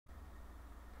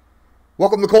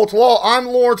Welcome to Colts Law. I'm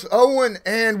Lawrence Owen,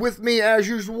 and with me, as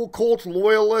usual, Colts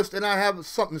Loyalist, and I have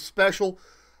something special.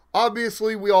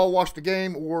 Obviously, we all watched the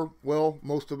game, or, well,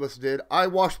 most of us did. I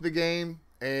watched the game,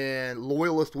 and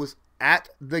Loyalist was at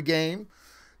the game.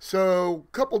 So,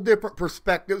 a couple different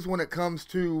perspectives when it comes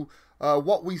to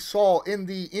what we saw in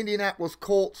the Indianapolis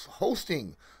Colts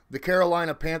hosting the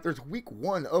Carolina Panthers week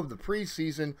 1 of the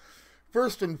preseason.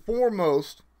 First and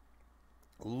foremost,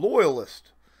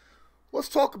 Loyalist. Let's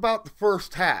talk about the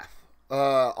first half,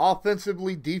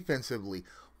 offensively, defensively.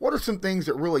 What are some things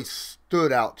that really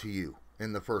stood out to you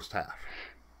in the first half?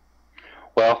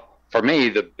 Well, for me,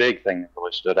 the big thing that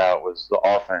really stood out was the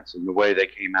offense and the way they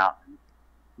came out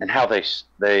and how they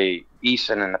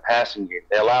Eason in the passing game.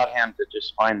 They allowed him to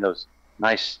just find those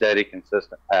nice, steady,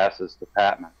 consistent passes to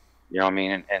Patman. You know what I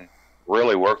mean? And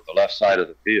really work the left side of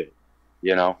the field.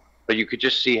 You know, but you could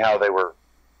just see how they were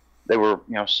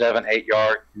 7, 8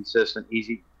 yard consistent,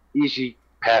 easy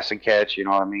pass and catch. You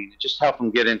know what I mean? It just helped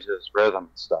him get into his rhythm and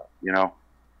stuff. You know,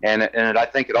 and I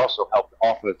think it also helped the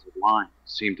offensive line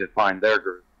seem to find their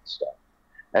groove and stuff.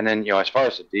 And then as far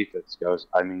as the defense goes,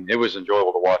 I mean, it was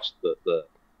enjoyable to watch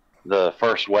the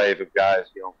first wave of guys,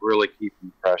 really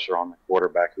keeping pressure on the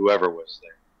quarterback, whoever was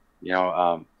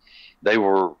there. They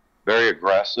were very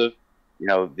aggressive.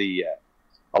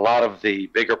 A lot of the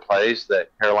bigger plays that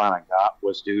Carolina got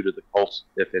was due to the Colts,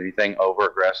 if anything, over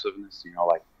aggressiveness.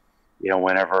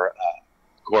 Whenever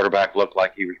quarterback looked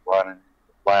like he was running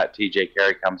flat, TJ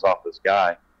Carey comes off this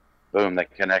guy, boom, they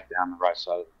connect down the right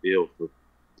side of the field for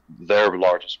their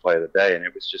largest play of the day, and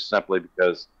it was just simply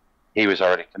because he was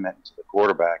already committing to the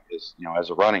quarterback as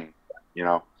a running back.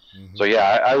 Mm-hmm. So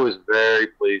yeah, I was very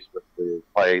pleased with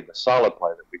the solid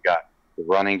play that we got. The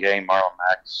running game, Marlon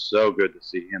Mack, so good to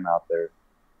see him out there.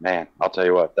 Man, I'll tell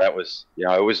you what, that was,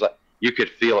 it was like you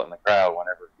could feel it in the crowd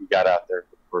whenever he got out there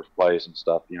for the first plays and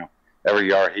stuff. Every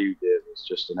yard he did was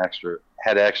just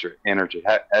had extra energy,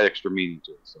 had extra meaning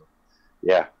to it. So,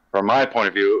 yeah, from my point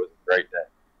of view, it was a great day.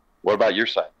 What about your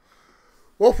side?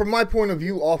 Well, from my point of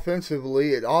view,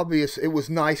 offensively, it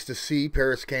was nice to see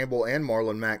Paris Campbell and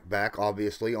Marlon Mack back,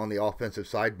 obviously, on the offensive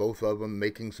side, both of them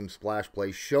making some splash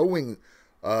plays, showing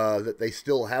that they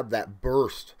still have that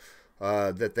burst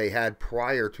that they had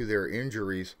prior to their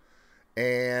injuries.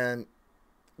 And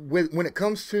when it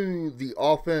comes to the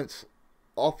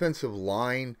offensive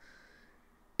line,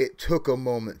 it took a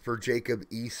moment for Jacob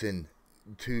Eason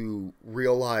to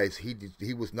realize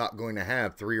he was not going to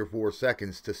have 3 or 4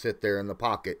 seconds to sit there in the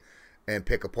pocket and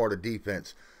pick apart a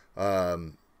defense.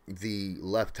 The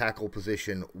left tackle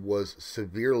position was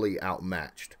severely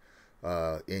outmatched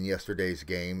in yesterday's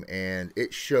game, and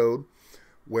it showed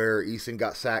where Eason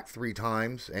got sacked 3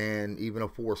 times and even a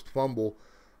forced fumble.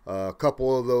 A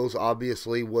couple of those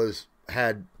obviously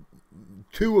had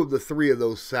 2 of the 3 of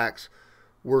those sacks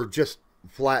were just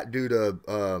flat due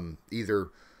to either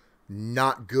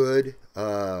not good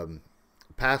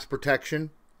pass protection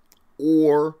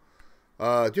or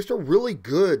just a really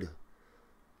good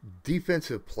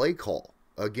defensive play call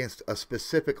against a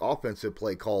specific offensive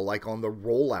play call, like on the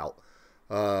rollout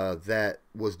that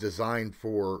was designed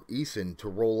for Eason to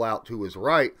roll out to his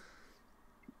right.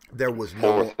 There was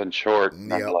fourth and short,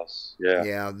 nonetheless.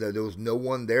 Yeah. There was no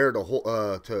one there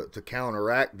to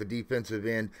counteract the defensive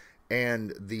end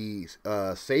and the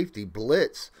safety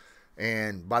blitz.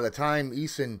 And by the time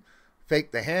Eason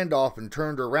faked the handoff and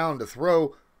turned around to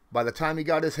throw, by the time he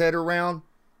got his head around,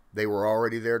 they were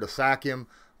already there to sack him.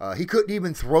 He couldn't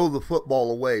even throw the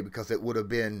football away because it would have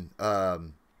been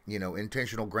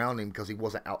intentional grounding because he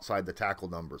wasn't outside the tackle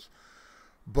numbers.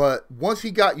 But once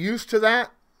he got used to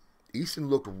that, Eason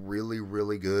looked really,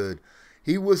 really good.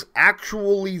 He was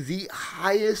actually the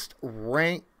highest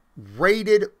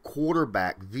rated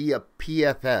quarterback via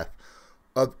PFF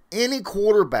of any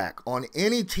quarterback on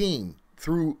any team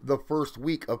through the first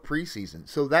week of preseason.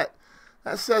 So that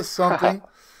says something.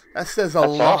 That says a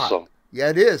lot. Awesome. Yeah,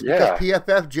 it is, because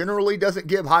PFF generally doesn't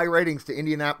give high ratings to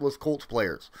Indianapolis Colts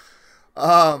players.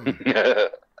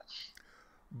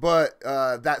 But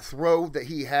that throw that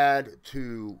he had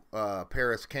to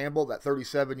Paris Campbell, that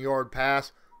 37-yard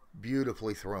pass,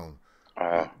 beautifully thrown.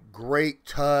 Great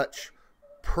touch,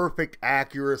 perfect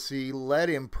accuracy, led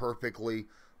him perfectly,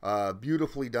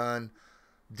 beautifully done.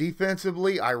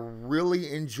 Defensively, I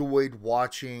really enjoyed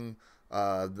watching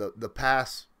the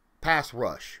pass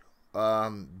rush.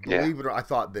 Believe it or not, I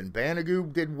thought Ben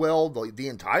Banigou did well the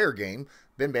entire game.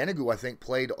 Ben Banigou, I think,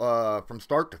 played from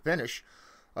start to finish.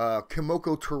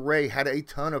 Kimoko Toure had a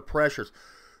ton of pressures.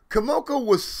 Kimoko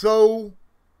was so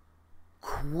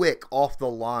quick off the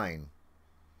line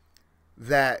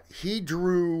that he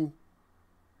drew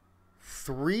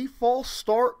 3 false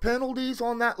start penalties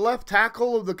on that left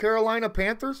tackle of the Carolina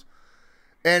Panthers,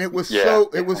 and it was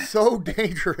so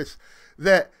dangerous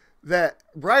that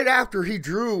right after he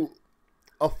drew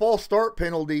a false start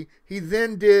penalty, he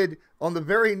then did, on the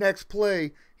very next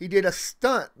play, he did a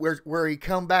stunt where he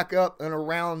come back up and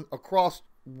around across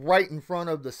right in front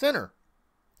of the center,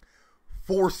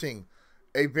 forcing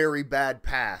a very bad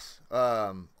pass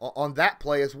on that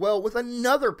play as well with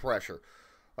another pressure.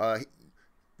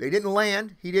 They didn't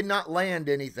land. He did not land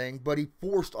anything, but he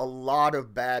forced a lot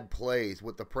of bad plays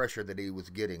with the pressure that he was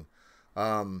getting.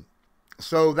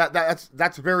 So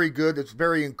that's very good. It's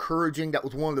very encouraging. That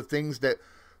was one of the things that,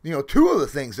 two of the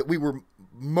things that we were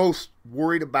most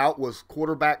worried about was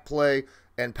quarterback play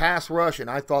and pass rush, and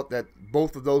I thought that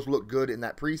both of those looked good in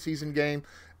that preseason game.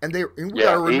 And we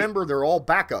got to remember they're all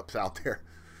backups out there.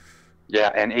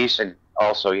 Yeah, and Eason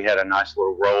also, he had a nice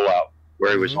little rollout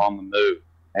where he was on the move,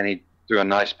 and he threw a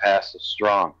nice pass to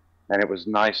Strong. And it was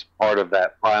a nice part of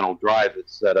that final drive that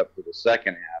set up for the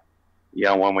second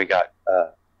half, when we got,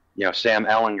 Sam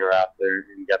Elinger out there,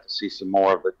 and you got to see some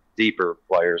more of the deeper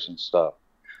players and stuff.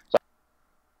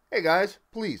 Hey, guys,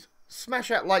 please smash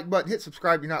that like button, hit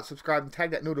subscribe if you're not subscribed, and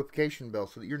tag that notification bell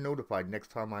so that you're notified next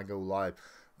time I go live.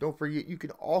 Don't forget, you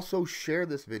can also share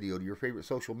this video to your favorite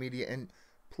social media, and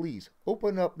please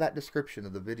open up that description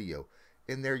of the video.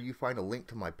 In there, you find a link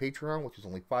to my Patreon, which is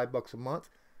only $5 a month.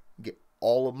 You get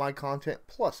all of my content,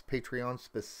 plus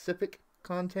Patreon-specific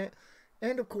content,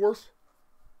 and, of course,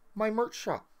 my merch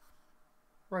shop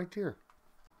right here.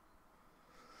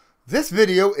 This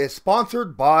video is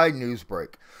sponsored by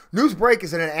Newsbreak. Newsbreak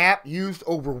is an app used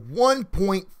over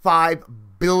 1.5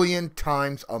 billion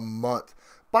times a month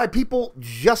by people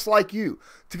just like you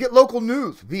to get local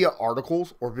news via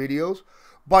articles or videos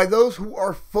by those who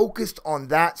are focused on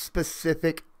that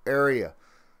specific area.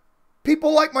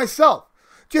 People like myself.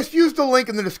 Just use the link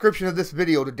in the description of this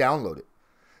video to download it.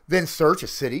 Then search a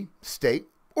city, state,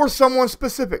 or someone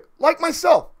specific, like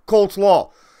myself, Colts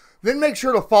Law. Then make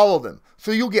sure to follow them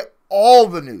so you'll get all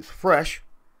the news fresh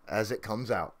as it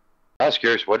comes out. I was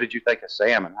curious, what did you think of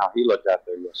Sam and how he looked out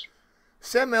there yesterday?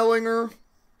 Sam Elinger,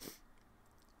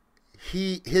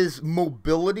 his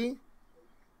mobility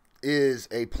is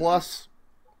a plus.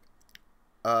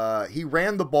 He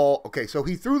ran the ball. Okay, so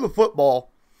he threw the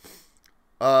football,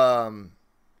 15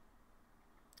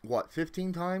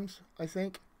 times, I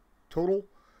think, total?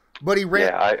 But he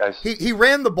ran. He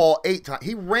ran the ball 8 times.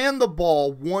 He ran the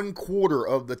ball 1/4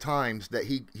 of the times that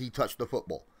he touched the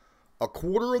football. A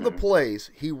quarter of the plays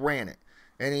he ran it,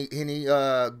 and he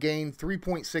gained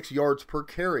 3.6 yards per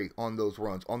carry on those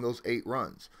runs, on those 8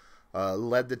 runs.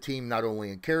 Led the team not only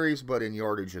in carries but in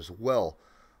yardage as well,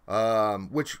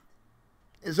 which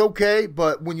is okay.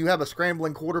 But when you have a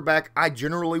scrambling quarterback, I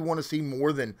generally want to see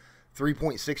more than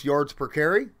 3.6 yards per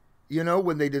carry.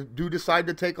 When they do decide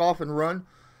to take off and run.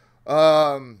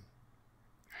 Now,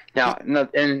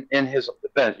 in his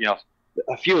defense,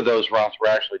 a few of those routes were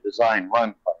actually designed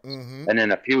run plays, and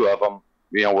then a few of them,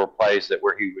 were plays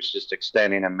where he was just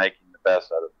extending and making the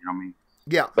best out of it.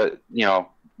 Yeah. But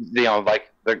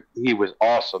he was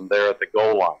awesome there at the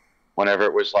goal line. Whenever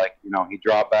it was like, he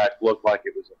dropped back, looked like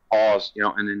it was a pause,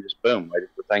 and then just boom, waited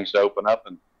for things to open up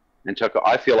and took.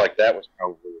 I feel like that was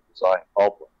probably a design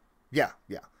ball play. Yeah.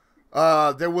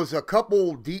 There was a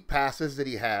couple deep passes that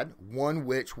he had, one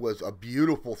which was a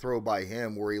beautiful throw by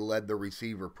him where he led the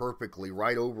receiver perfectly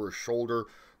right over his shoulder,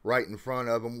 right in front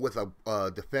of him with a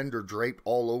defender draped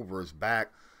all over his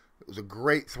back. It was a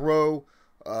great throw,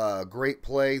 great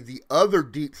play. The other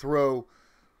deep throw,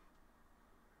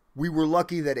 we were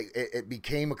lucky that it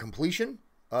became a completion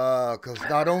because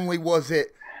not only was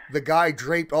it the guy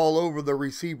draped all over the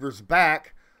receiver's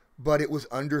back, but it was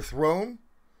underthrown.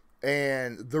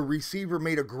 And the receiver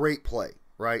made a great play,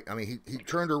 right? I mean, he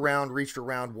turned around, reached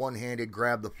around one-handed,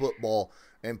 grabbed the football,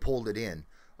 and pulled it in.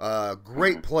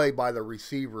 Great play by the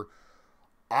receiver.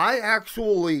 I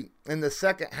actually, in the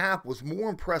second half, was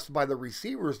more impressed by the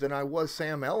receivers than I was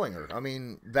Sam Elinger. I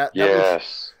mean,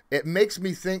 it makes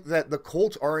me think that the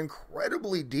Colts are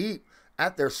incredibly deep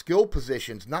at their skill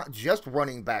positions, not just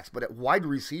running backs, but at wide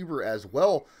receiver as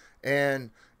well. And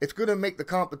it's going to make the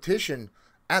competition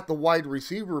at the wide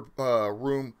receiver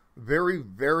room very,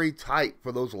 very tight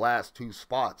for those last 2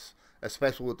 spots,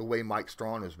 especially with the way Mike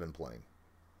Strong has been playing.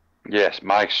 Yes,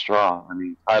 Mike Strong. I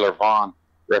mean, Tyler Vaughn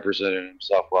represented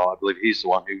himself well. I believe he's the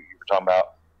one who you were talking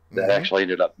about that actually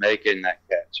ended up making that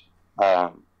catch.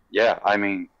 I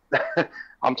mean,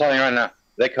 I'm telling you right now,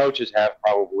 the coaches have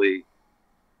probably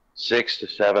 6 to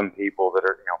 7 people that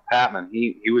are, Patman,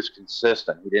 he was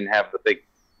consistent. He didn't have the big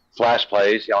flash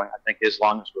plays. I think his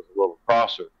longest was a little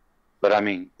crosser. But I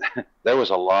mean, there was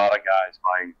a lot of guys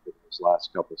vying for those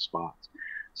last couple of spots.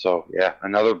 So yeah,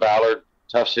 another Ballard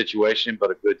tough situation,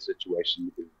 but a good situation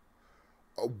to be.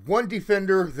 One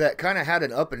defender that kind of had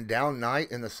an up and down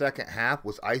night in the second half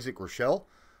was Isaac Rochelle.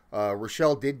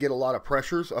 Rochelle did get a lot of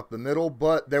pressures up the middle,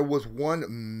 but there was one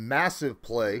massive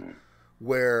play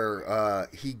where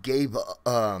he gave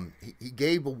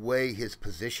away his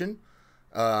position,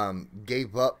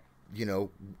 gave up,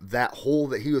 that hole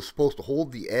that he was supposed to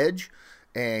hold, the edge,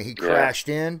 and he crashed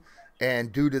in,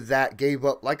 and due to that gave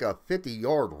up like a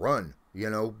 50-yard run,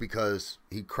 because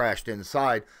he crashed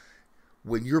inside.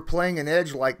 When you're playing an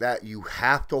edge like that, you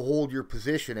have to hold your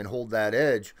position and hold that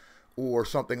edge, or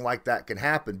something like that can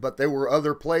happen. But there were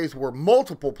other plays,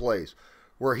 multiple plays,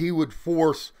 where he would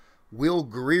force Will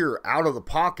Greer out of the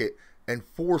pocket and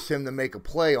force him to make a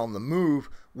play on the move,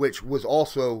 which was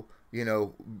also,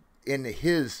 in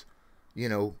his,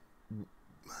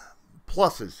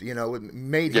 pluses. It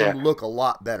made him look a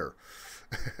lot better.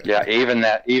 Yeah,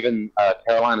 even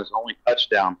Carolina's only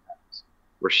touchdown pass,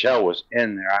 Rochelle was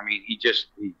in there. I mean,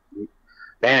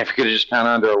 man, if he could have just kind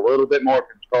of under a little bit more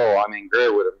control, I mean,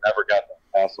 Greer would have never got that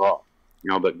pass off.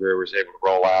 But Greer was able to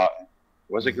roll out.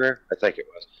 Was it Greer? I think it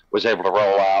was. Was able to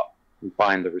roll out and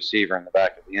find the receiver in the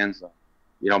back of the end zone.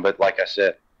 But like I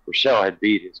said, Rochelle had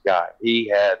beat his guy. He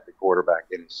had the quarterback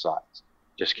in his sights.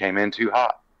 Just came in too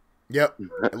hot. Yep.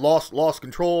 lost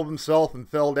control of himself and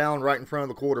fell down right in front of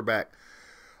the quarterback.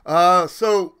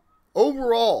 So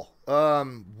overall,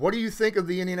 what do you think of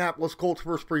the Indianapolis Colts'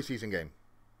 first preseason game?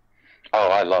 Oh,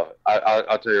 I love it.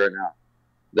 I'll tell you right now,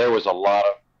 there was a lot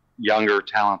of younger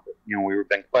talent that, we've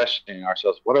been questioning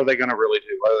ourselves. What are they going to really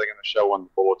do? What are they going to show when the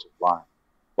bullets are flying?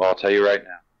 Well, I'll tell you right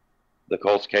now, the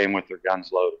Colts came with their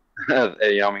guns loaded.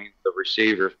 The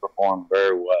receivers performed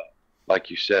very well. Like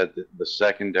you said, the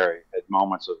secondary had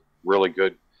moments of really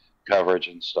good coverage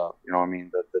and stuff.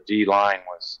 The D line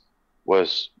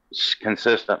was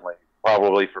consistently,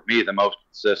 probably for me, the most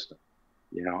consistent.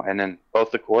 And then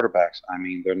both the quarterbacks,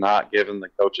 they're not giving the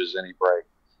coaches any break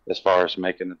as far as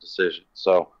making a decision.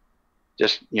 So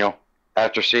just,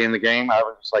 after seeing the game, I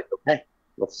was just like, okay,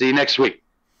 let's see you next week.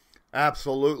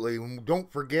 Absolutely. Don't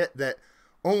forget that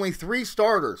only 3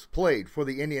 starters played for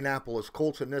the Indianapolis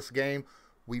Colts in this game.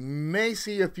 We may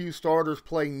see a few starters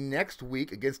play next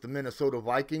week against the Minnesota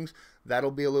Vikings.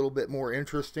 That'll be a little bit more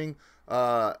interesting.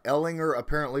 Elinger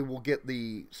apparently will get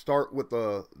the start with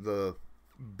the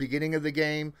beginning of the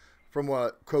game from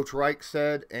what Coach Reich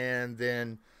said, and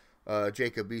then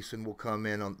Jacob Eason will come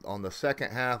in on the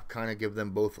second half, kind of give them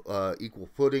both equal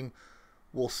footing.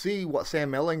 We'll see what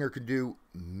Sam Elinger could do,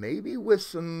 maybe with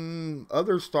some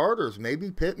other starters. Maybe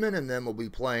Pittman and them will be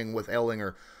playing with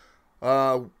Elinger.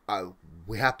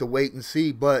 We have to wait and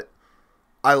see, but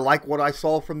I like what I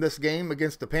saw from this game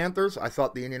against the Panthers. I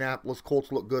thought the Indianapolis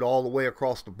Colts looked good all the way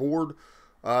across the board,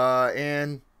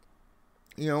 and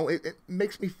it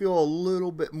makes me feel a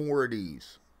little bit more at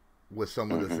ease with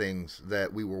some of the things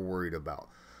that we were worried about.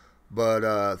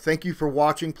 But thank you for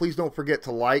watching. Please don't forget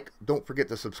to like, don't forget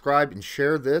to subscribe and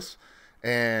share this.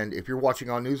 And if you're watching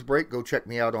on Newsbreak, go check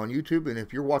me out on YouTube. And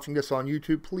if you're watching this on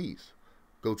YouTube, please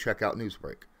go check out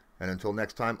Newsbreak. And until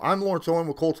next time, I'm Lawrence Owen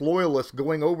with Colts Loyalist,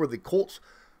 going over the Colts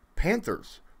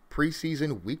Panthers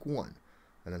preseason week 1.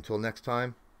 And until next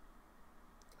time,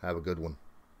 have a good one.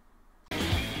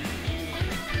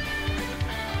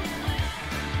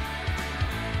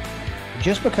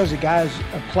 Just because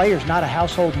a player's not a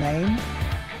household name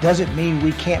doesn't mean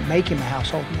we can't make him a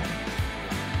household name.